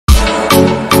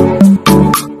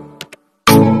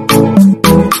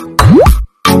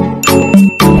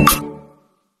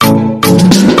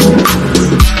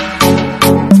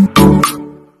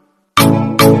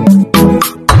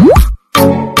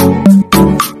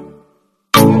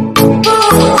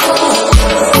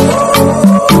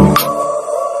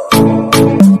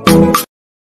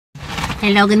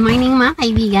Hello, good morning mga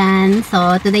kaibigan. So,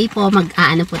 today po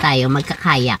mag-aano po tayo,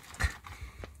 magkakayak.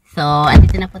 So,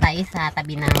 andito na po tayo sa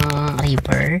tabi ng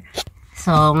river.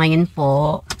 So, ngayon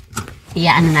po,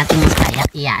 iaano natin yung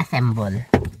kayak, ia-assemble.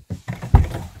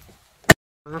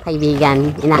 Mga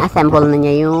kaibigan, ina-assemble na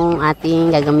niya yung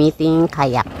ating gagamiting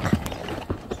kayak.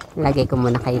 Lagay ko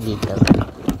muna kayo dito.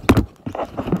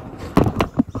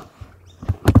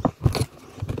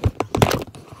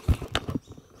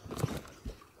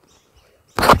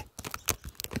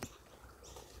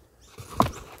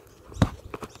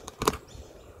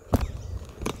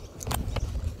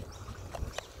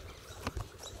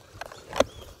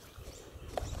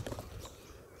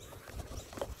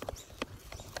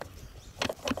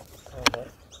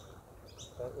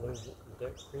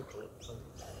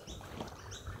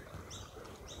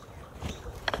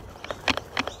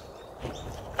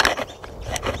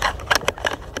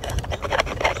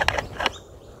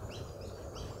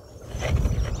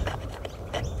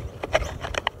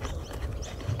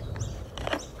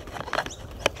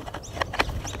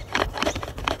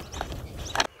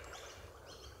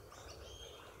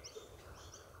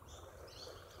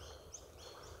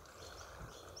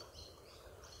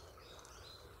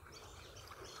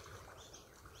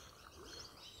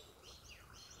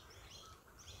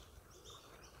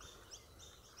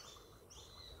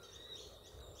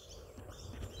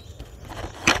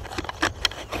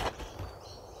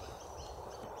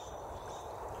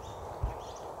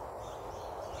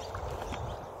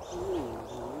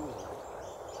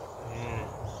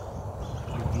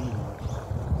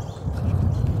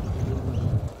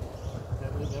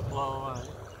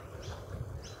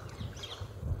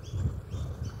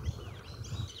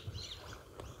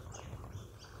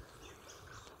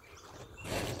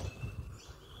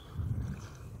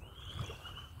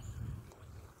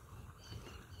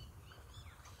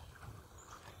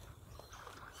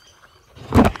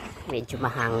 Medyo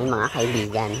mahangin mga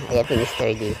kaibigan. Ayan si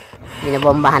Mr. D.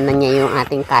 Binabombahan na niya yung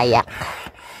ating kayak.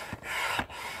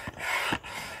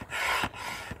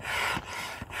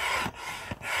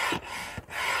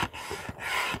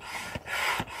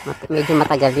 Medyo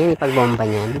matagal din ipagbomba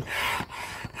niyan.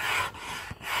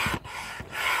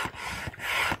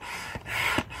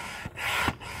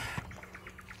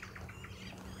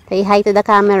 Say hi to the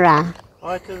camera.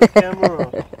 Hi to the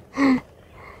camera.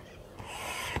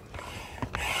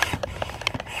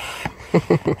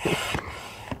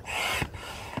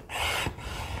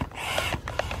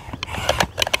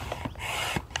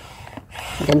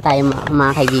 Diyan tayo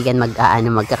mga kaibigan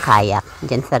magkakayak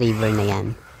diyan sa river na yan.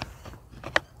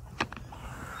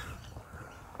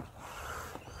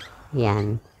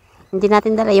 Yan. Hindi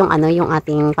natin dala yung yung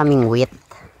ating pamingwit.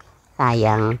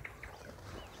 Sayang.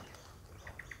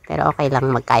 Pero okay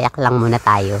lang, magkayak lang muna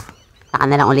tayo. Saka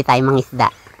na lang ulit tayo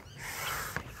mangisda.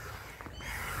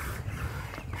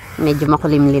 Medyo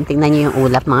makulimlim. Tingnan nyo yung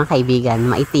ulap mga kaibigan.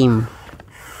 Maitim.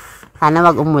 Sana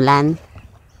wag umulan.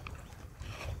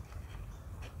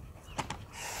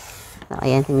 So,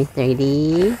 ayan si Mr. D.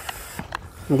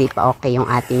 Hindi pa okay yung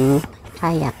ating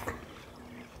kayak.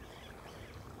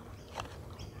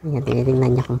 Ayan,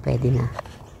 tinitingnan niya kung pwede na.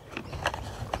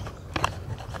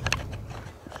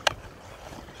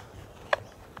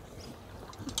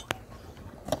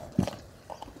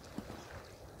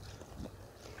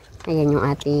 Ayan yung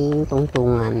ating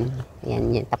tungtungan.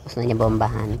 Ayan, yan, tapos na niya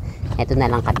bombahan. Ito na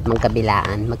lang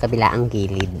magkabilaang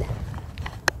gilid.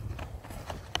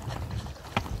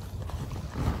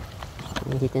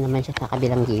 Dito naman siya sa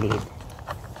kabilang gilid.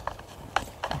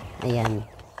 Ayan.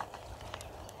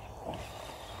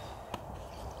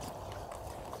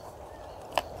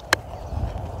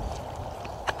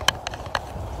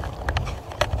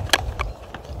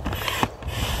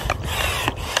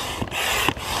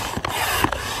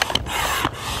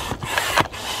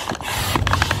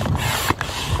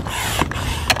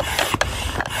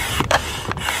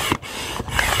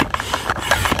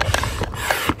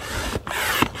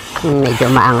 Medyo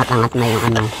maangat-angat na yung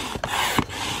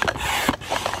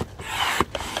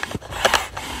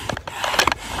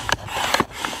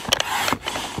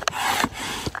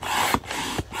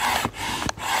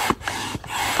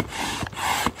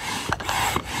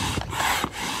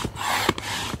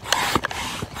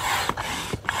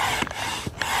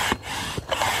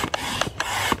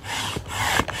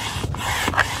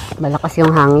malakas yung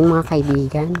hangin mga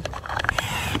kaibigan.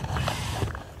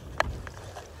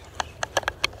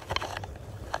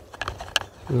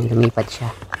 Lumipat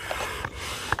siya.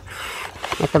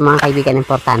 Ito mga kaibigan,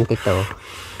 importante to.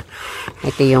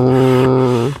 Ito yung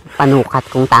panukat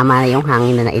kung tama na yung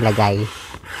hangin na nailagay.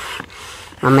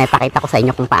 Mamaya pakita ko sa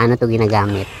inyo kung paano to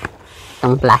ginagamit.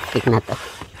 Itong plastic na to.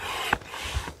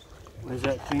 is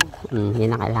that thing?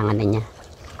 Yan ang kailangan na niya.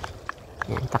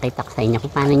 Yan, pakita ko sa inyo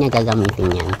kung paano niya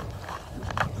gagamitin yan.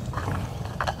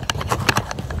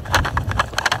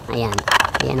 Ayan.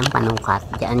 Ayan ang panukat.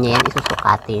 Diyan niya yan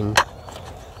isusukatin.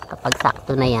 Kapag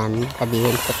sakto na yan,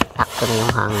 sabihin sakto na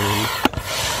yung hangin.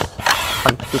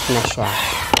 Pag fit na siya.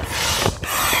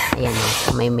 Ayan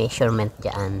o, may measurement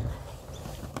dyan.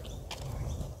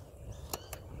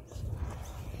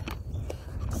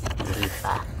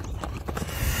 Diba?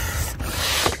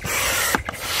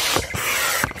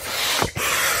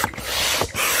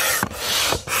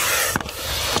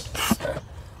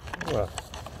 Well.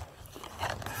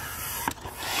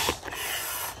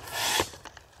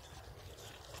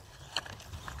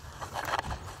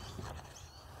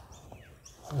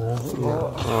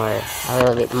 Or a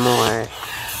little bit more.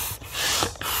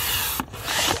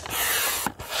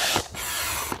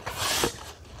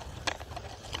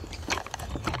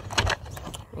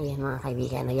 Ayan mga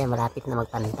kaibigan, ayan malapit na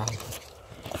magpantay.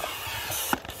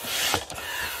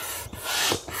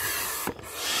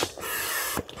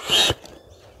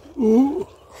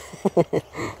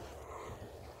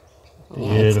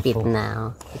 Ayan, it's fit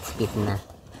na. It's fit na.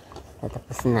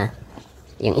 Tapos na.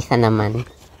 Yung isa naman.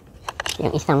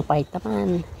 Yung isang part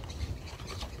naman.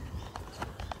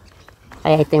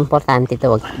 Kaya ito importante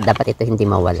to, dapat ito hindi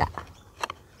mawala.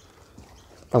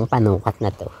 Itong panukat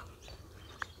na to.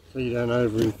 So you don't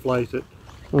overinflate it.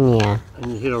 Yeah.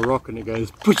 And you hit a rock and it goes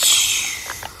push.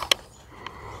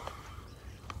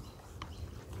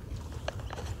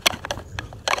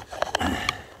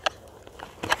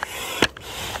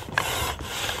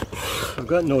 I've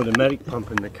got an automatic pump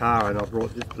in the car and I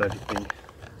brought this bloody thing.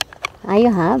 Ah,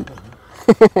 you have?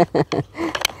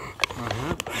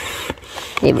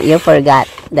 You forgot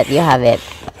that you have it.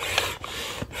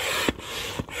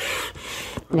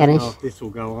 I don't know if this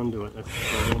will go onto it, that's the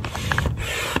problem.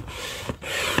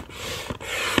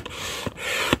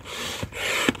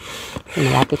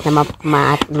 Malapit na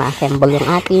ma-assemble yung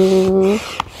ating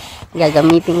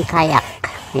gagamiting kayak.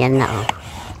 Yan na oh.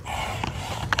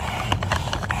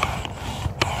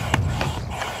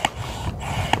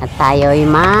 At tayo'y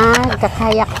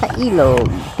magkakayak sa ilog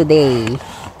today.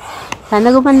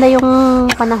 Sana gumanda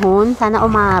yung panahon, sana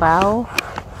umaraw.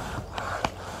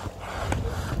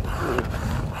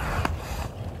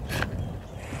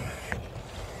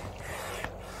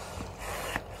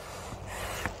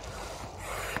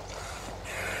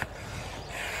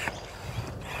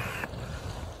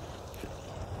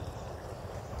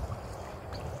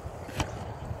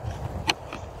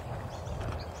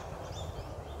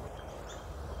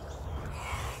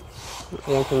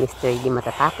 Ayan si Mr. D,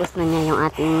 matatapos na niya yung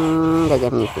ating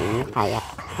gagamitin kayak.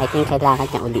 I think kailangan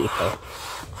niya uli ito.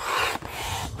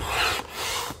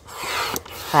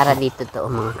 Para dito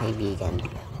to mga kaibigan.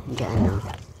 Diyan o.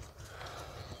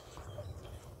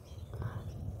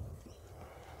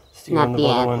 Not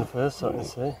yet. One first, so I can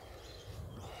see.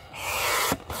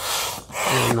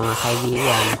 Ayan mga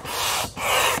kaibigan.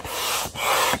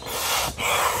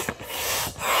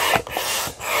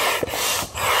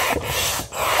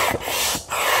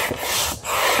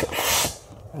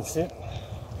 That's it.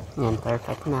 Yan,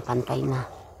 perfect na, pantay na.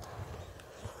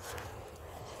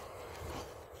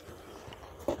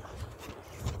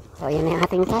 So, yan yung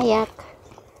ating kayak.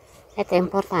 Ito,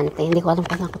 importante. Hindi ko alam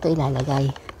kung saan ko ito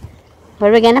ilalagay. Where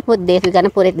we gonna put this? We're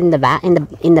gonna put it in the back, in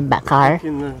the back car.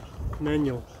 In the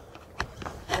manual.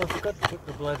 Oh, I forgot to put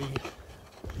the bloody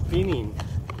fin in.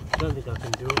 I don't think I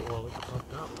can do it while it's popped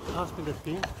up. Pass me the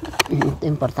fin. Ito,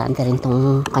 importante rin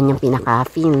itong kanyang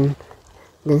pinaka-fin.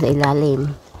 Dun sa ilalim.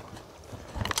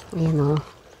 Ayan o.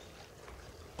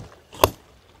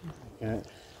 Okay.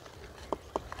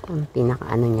 Ang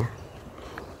pinaka-ano niya.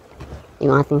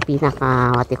 Yung ating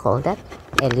pinaka, what you call that?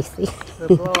 LC. So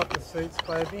blow up the seats,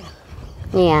 baby.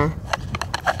 Yeah.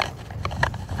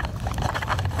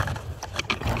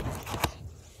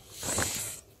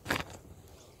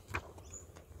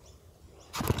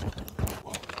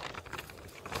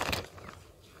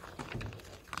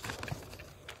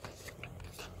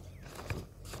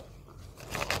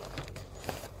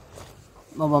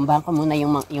 Babambahan ko muna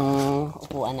yung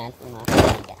upuan natin mga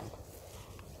kaibigan.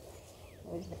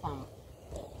 Where's the pump?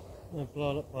 I'm gonna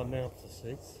blow it up by mouth the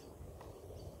seats.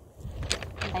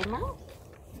 By mouth?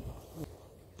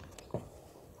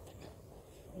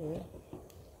 Yeah.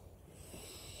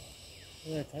 It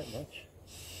won't take much.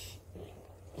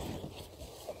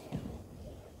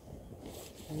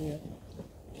 Yeah.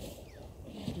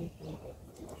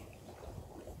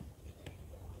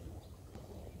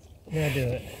 Now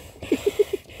do it.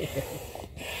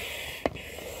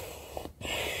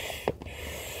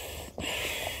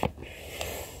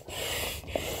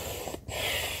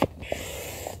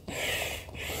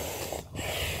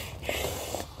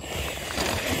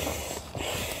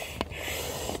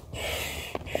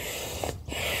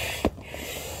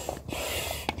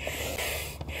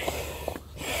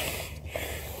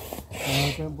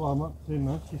 Don't blow them up too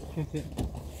much, just check it.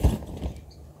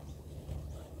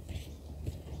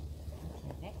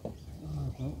 I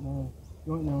don't know.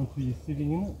 You won't know until you're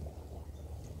sitting in it.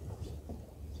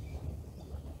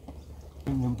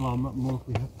 And then blow them up more if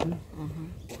we have to.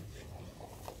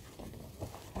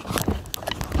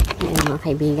 Ayan mga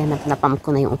kaibigan, napump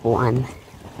ko na yung upuan.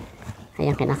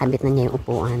 Ayan, kinakabit na niya yung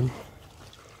upuan.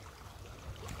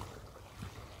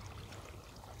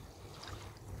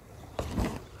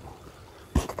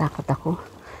 Takot ako.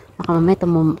 Baka mamaya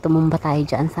tumumba tayo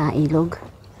dyan sa ilog.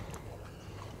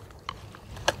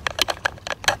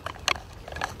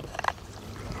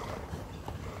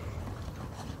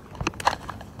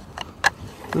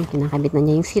 Kinakabit na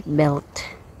niya yung seat belt.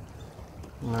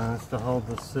 No, it's to hold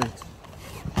the seat.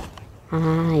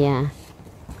 Ah, yeah.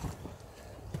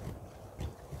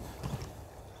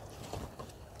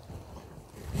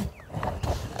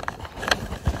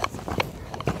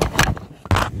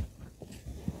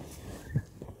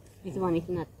 This one is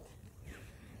not.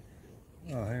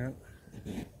 Oh, hang on.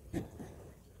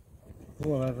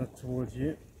 Pull over towards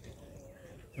you.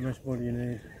 How much more do you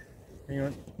need?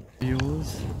 Hang on.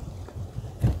 Yours.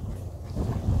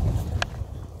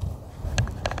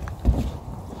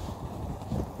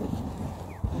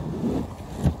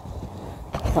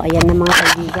 So, ayan na mga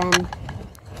kaibigan.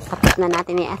 Tapos na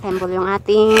natin i-assemble yung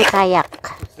ating kayak.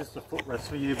 Is this the footrest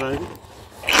for you, baby?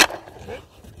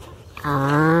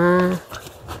 Ah.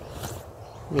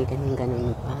 May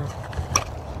ganun-ganun pa.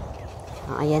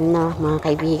 So, ayan na mga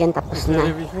kaibigan. Tapos na.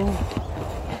 Everything?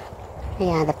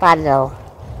 Ayan, the paddle.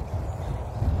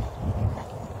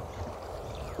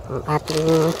 Ang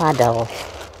ating paddle.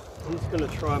 I'm just going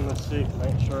to try my seat,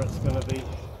 make sure it's going to be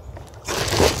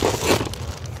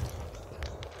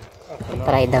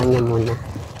Try daw niya muna.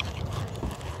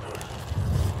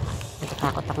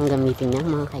 Natatakot akong gamitin niya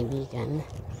mga kaibigan.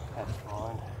 That's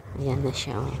fine. Ayan na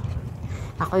siya. Oh.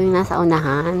 Ako yung nasa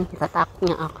unahan. Natatakot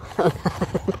niya ako sa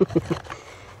unahan.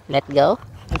 Let go.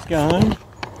 Let's go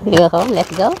home.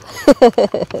 Let's go.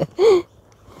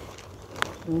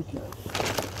 Okay.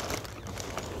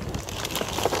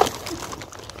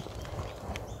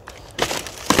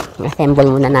 Assemble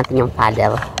muna natin yung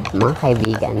paddle mga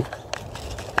kaibigan.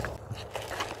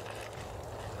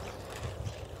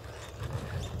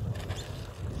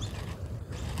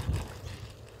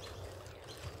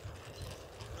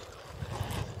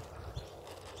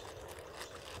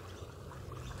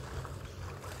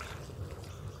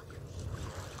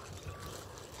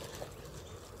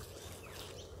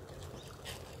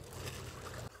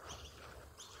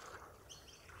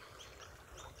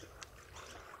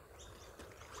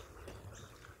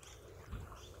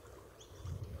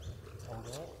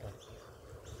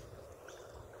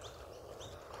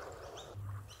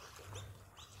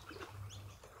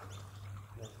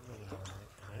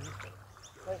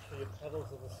 Actually, your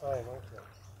pedals are the same, aren't they?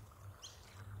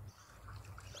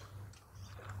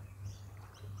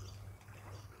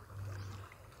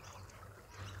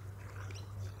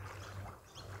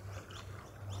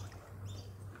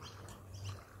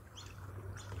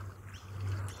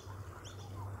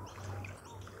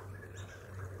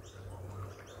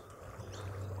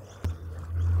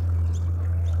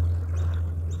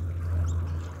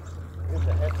 Is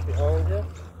the hatch behind you?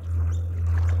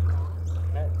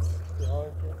 Hatch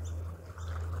behind you?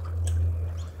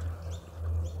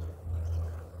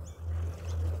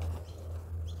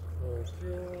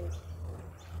 Okay.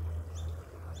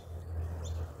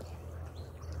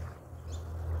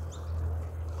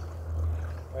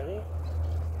 Ready?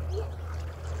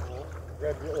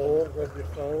 Grab your oar, grab your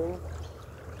phone,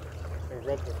 and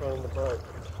grab the front of the boat.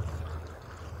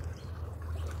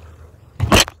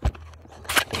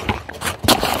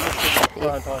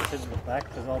 Front, I sit at the back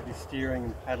because I'll be steering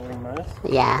and paddling most.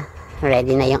 Yeah.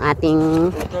 Ready na yung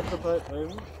ating Grab the boat,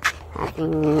 baby.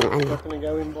 ano. It's not going to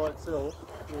go in by itself.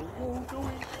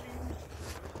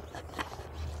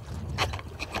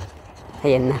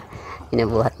 Ayan na.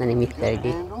 Pinabuhat na ni Mr.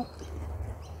 D.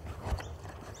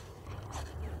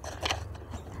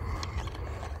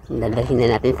 Dadalhin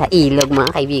na natin sa ilog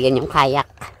mga kaibigan yung kayak.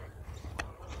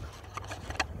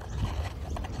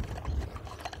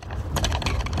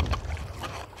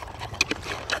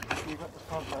 You got the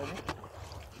front, baby.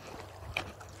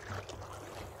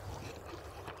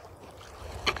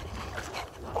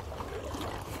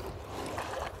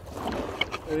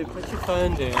 Baby, put your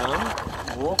phone down,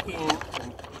 walk in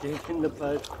and get in the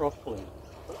boat properly.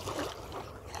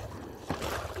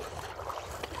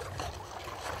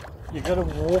 You got to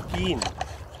walk in.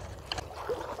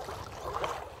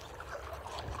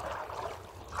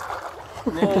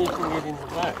 Now you can get in the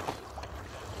boat.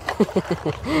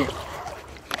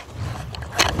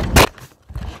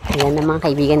 Ayan na mga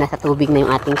kaibigan, nasa tubig na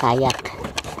yung ating kayak.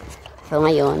 So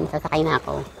ngayon, sasakay na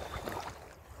ako.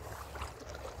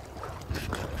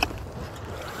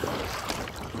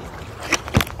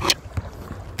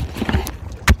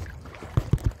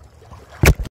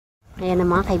 Ayan na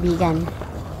mga kaibigan,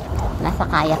 nasa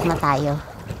kayak na tayo.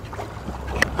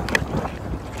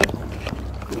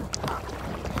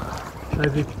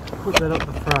 Maybe put that up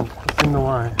the front, it's in the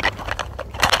way.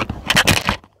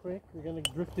 Quick, we're going to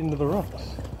drift into the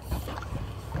rocks.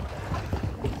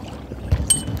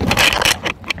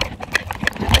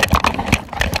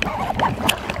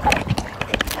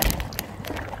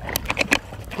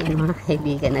 Ayan mga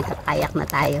kaibigan, nasa kayak na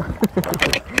tayo.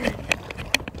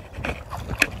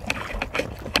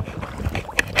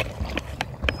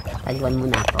 Tagwan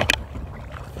muna ako.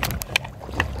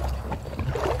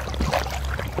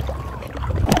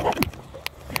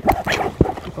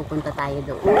 Pupunta tayo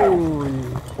doon.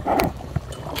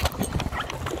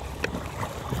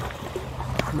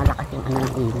 Malakas yung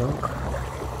anong ilog.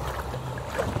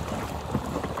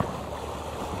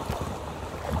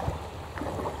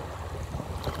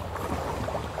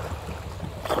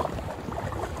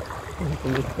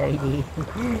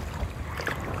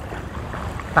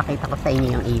 Pakita ko sa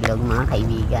inyo yung ilog mga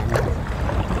kaibigan.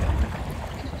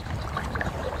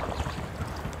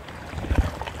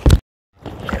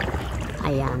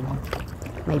 Ayan,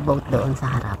 may boat doon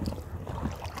sa harap.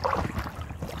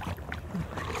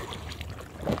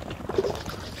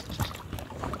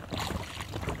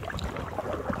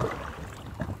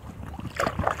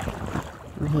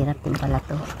 Mahirap din pala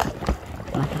to.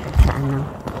 Masakit sa ano.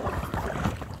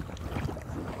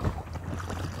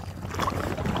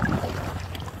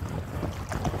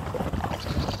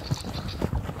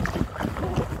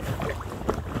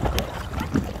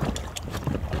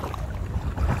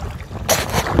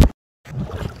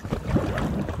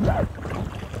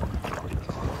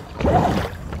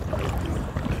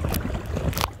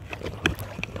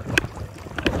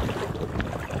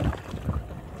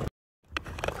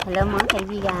 Hello mga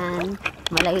kaibigan,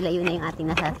 malayo-layo na yung ating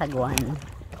nasasagwan.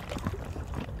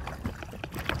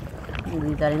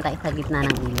 Dito rin tayo sa gitna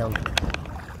ng ilog.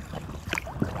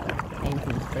 Ayun si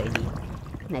Mr. D,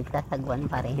 nagsasagwan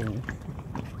pa rin.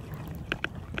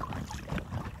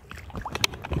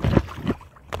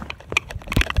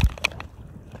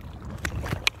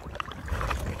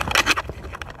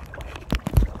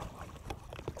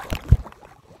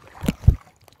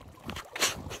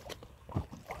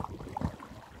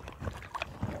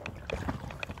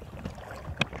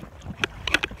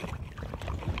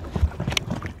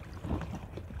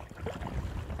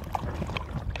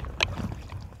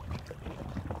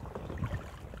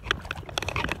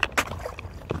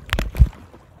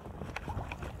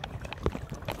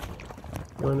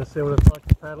 You want to see what it's like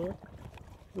to paddle?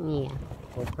 Yeah.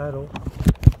 Or paddle.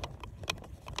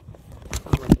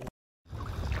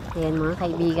 Ayan mga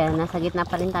kaibigan, nasa gitna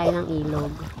pa rin tayo ng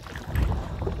ilog.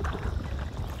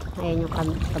 Ayan yung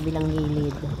kabilang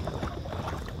gilid.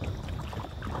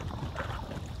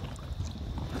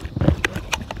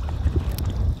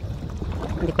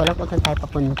 Hindi ko alam kung saan tayo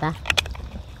papunta.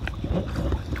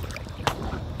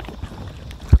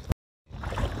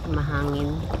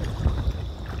 Mahangin.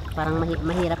 Parang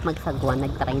mahirap magsagwan,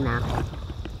 nagtry na ako.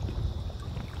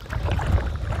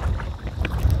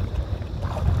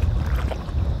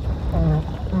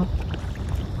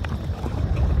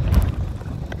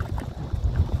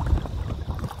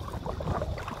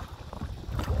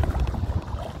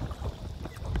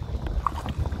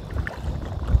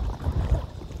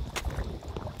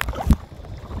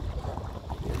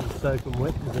 Soaking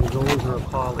wet because these oars are a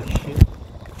pile of shit.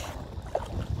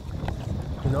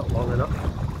 They're not long enough.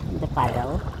 The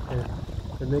paddle? Yeah,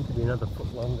 they need to be another foot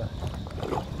longer.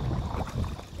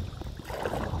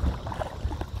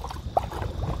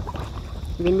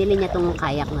 Binili niya tong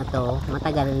kayak na to,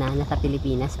 matagal na, nasa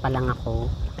Pilipinas pa lang ako.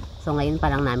 So ngayon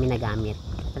pa lang namin nagamit.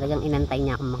 Talagang inantay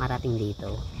niya akong makarating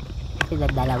dito. Kasi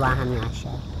dalawahan nga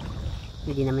siya.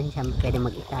 Hindi naman siya pwede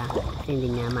mag-isa. Kasi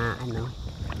hindi niya maano.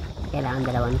 Kailangan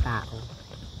dalawang tao.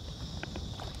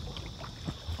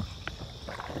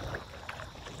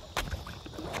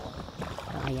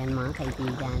 So ayan mga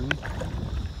kaibigan.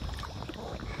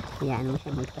 Hayaan mo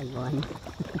siya magtagwan.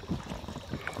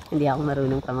 Hindi ako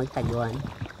marunong pa magtagwan.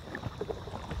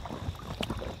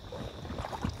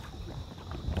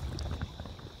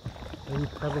 And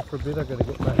paddle for a bit, I gotta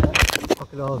get my hat.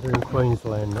 Crocodiles are in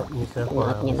Queensland, not New South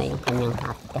Inuot niya Wales. na yung kanyang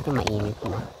hat kasi mainit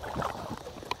na.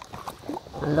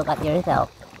 And look at yourself.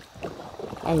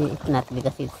 And it's not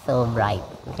because it's so bright.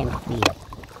 You can see it.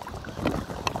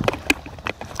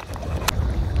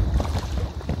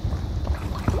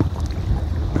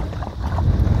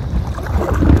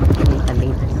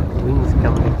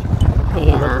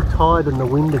 tide and the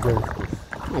wind against us.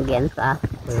 Against us.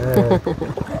 Yeah.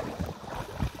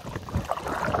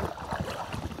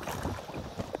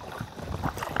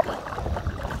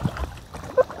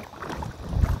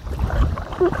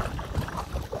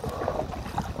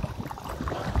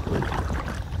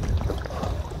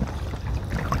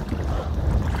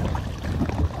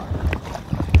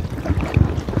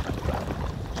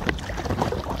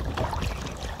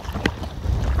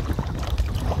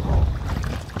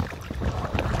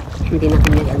 Hindi na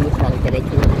kami nag-almusal.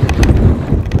 Diretso na kami.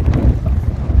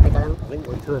 Teka lang. I think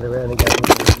we'll turn around again.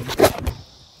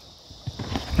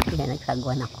 Kaya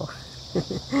nagsagwan ako.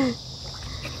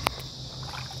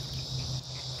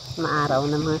 Maaraw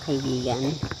na mga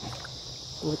kaibigan.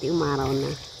 Buti umaraw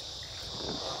na.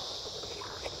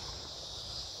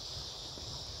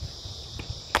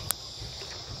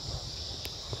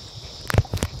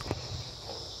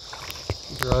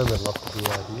 Jerome would love to do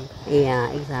idea.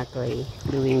 Yeah, exactly.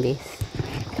 Doing this.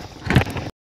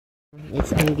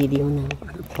 It's on video now.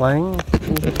 Playing?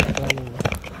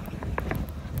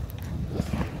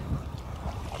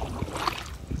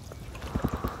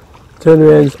 Turn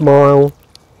around and smile.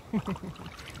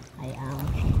 I am.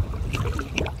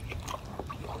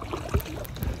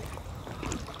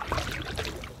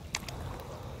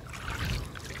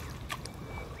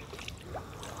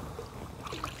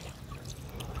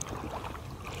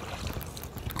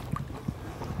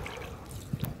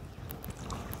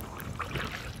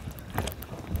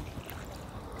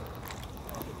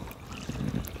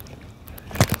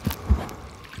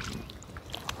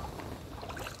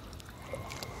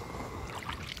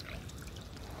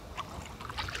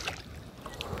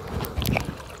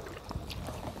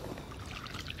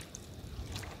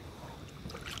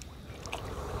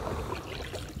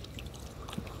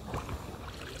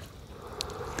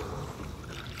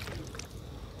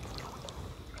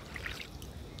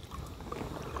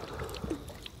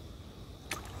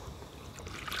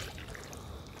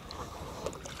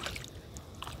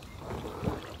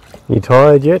 You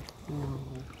tired yet? No.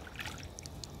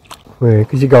 Well,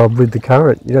 because you go with the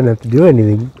current. You don't have to do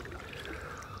anything.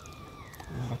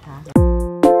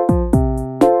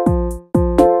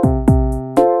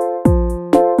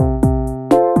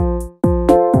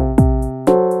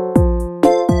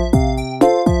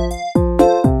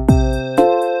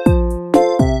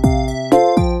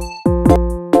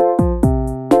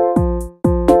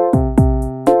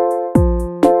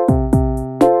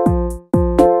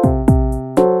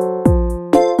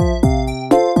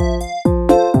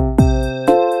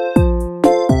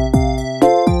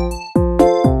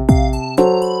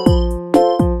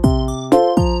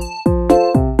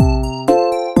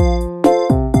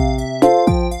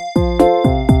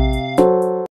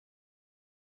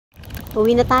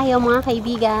 Uwi na tayo mga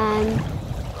kaibigan.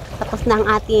 Tapos na ang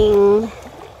ating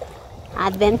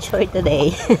adventure today.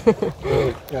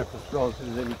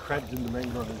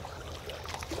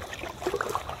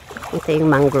 Ito yung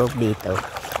mangrove dito.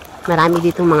 Marami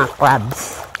ditong mga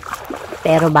crabs.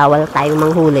 Pero bawal tayong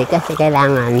manghuli kasi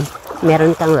kailangan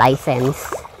meron kang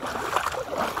license.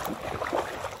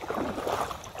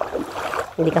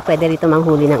 Hindi ka pwede rito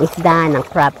manghuli ng isda, ng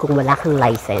crab kung wala kang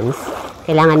license.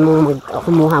 Kailangan mong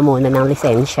kumuha muna ng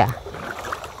lisensya.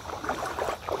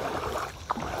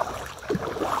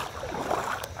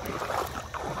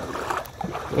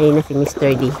 Ayun na si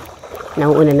Mr. D.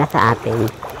 Nauuna na sa atin.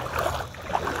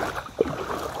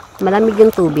 Malamig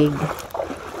yung tubig.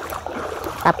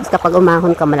 Tapos kapag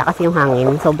umahon ka, malakas yung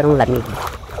hangin. Sobrang lamig.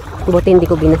 Buti hindi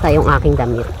ko binasa yung aking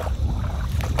damit.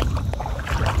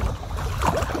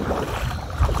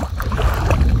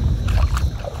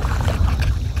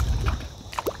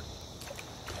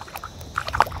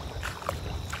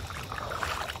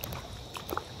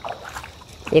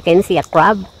 You can see a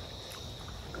crab.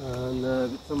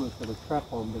 No, someone's got a trap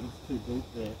on, but it's too deep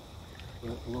there.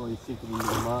 I'm already sinking into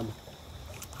the mud.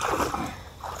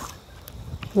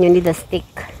 You need a stick.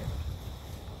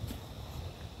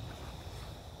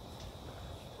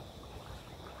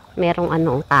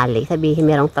 Merong tali. Sabihin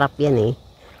merong trap yan eh.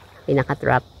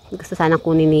 Pinaka-trap. Gusto sana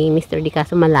kunin ni Mr. D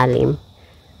kaso malalim.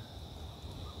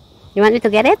 You want me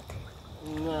to get it?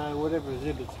 No, whatever it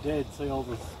is, it's dead. See all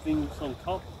the things on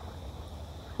top?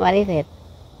 What is it?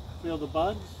 See all the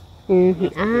bugs?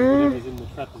 Mm-hmm. Whatever's in the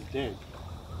trap is dead.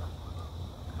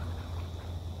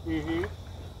 Mm-hmm.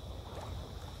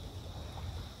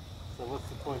 So what's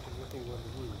the point of looking what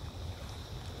it is?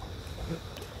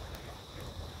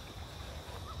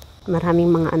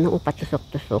 Maraming mga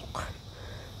patusok-tusok.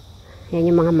 Yan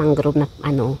yung mga mangrove na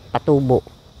patubo.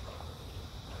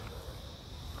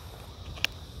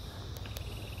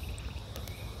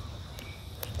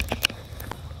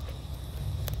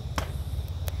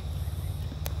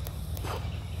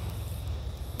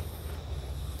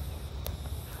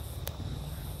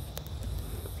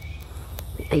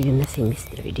 Ayun na si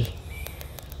Mr. D.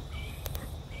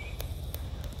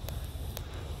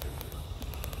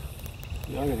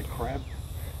 I got a crab.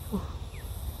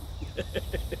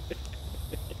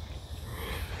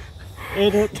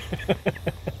 Edit.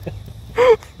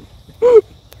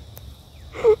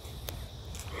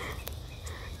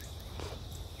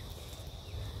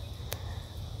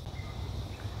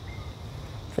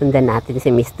 Sundan natin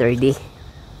si Mr. D.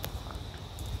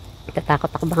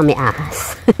 Tatakot ako baka may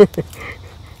ahas.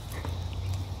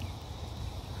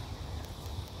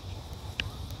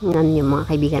 Yan yung mga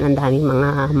kaibigan, ang daming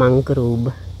mga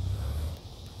mangrove.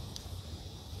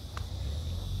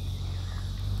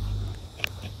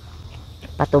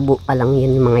 Patubo pa lang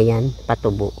yun, yung mga yan.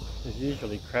 Patubo. There's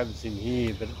usually crabs in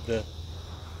here,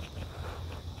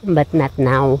 but not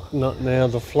now. not now.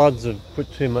 The floods have put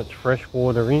too much fresh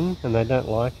water in, and they don't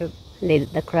like it.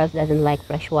 The crabs doesn't like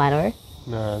fresh water.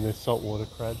 No, they're saltwater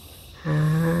crabs.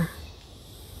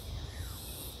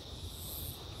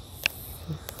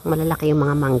 Malalaki yung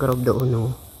mga mangrove doon,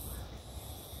 no?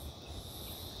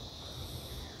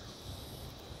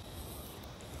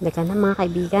 Deka na mga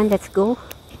kaibigan, let's go.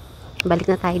 Balik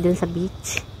na tayo dun sa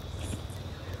beach.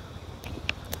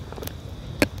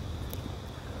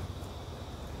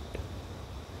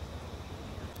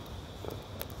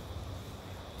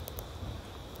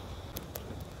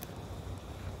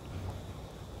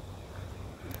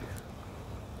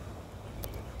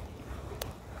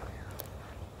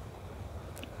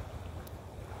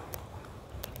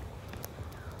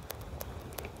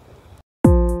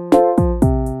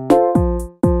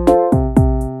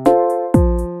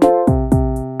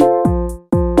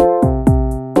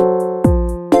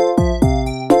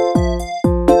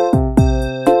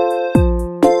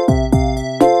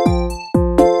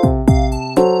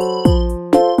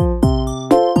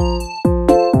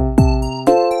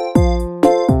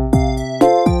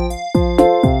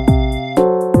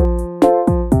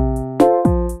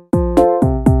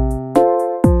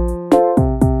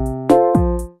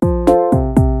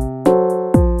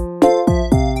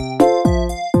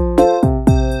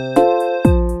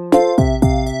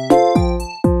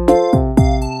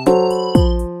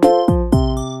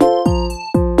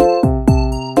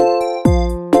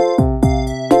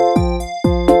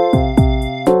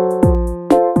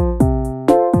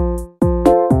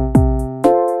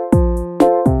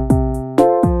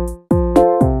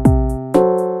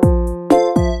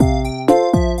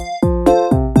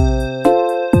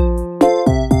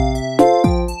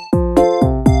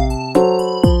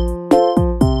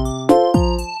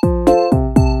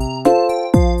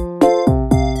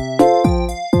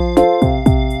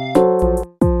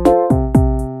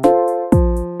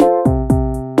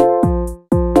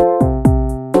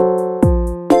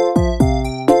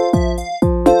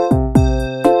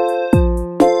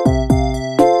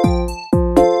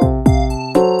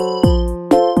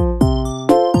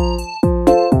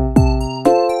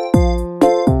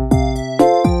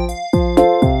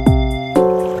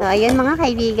 Ayan mga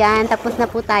kaibigan, tapos na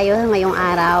po tayo ngayong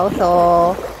araw. So,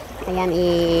 ayan,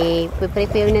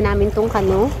 i-prepare na namin tong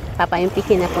canoe.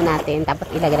 Papaimpisin na po natin, tapos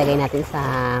ilagay natin sa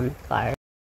car.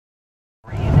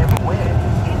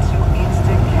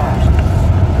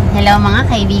 Hello mga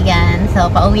kaibigan. So,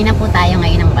 pauwi na po tayo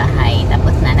ngayon ng bahay.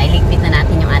 Tapos na, nailigpit na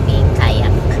natin yung ating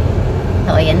kayak.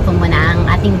 So, ayan po muna ang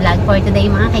ating vlog for today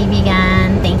mga kaibigan.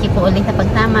 Thank you po ulit sa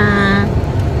pagsama.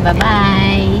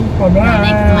 Bye-bye.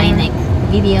 Bye-bye. My next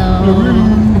video.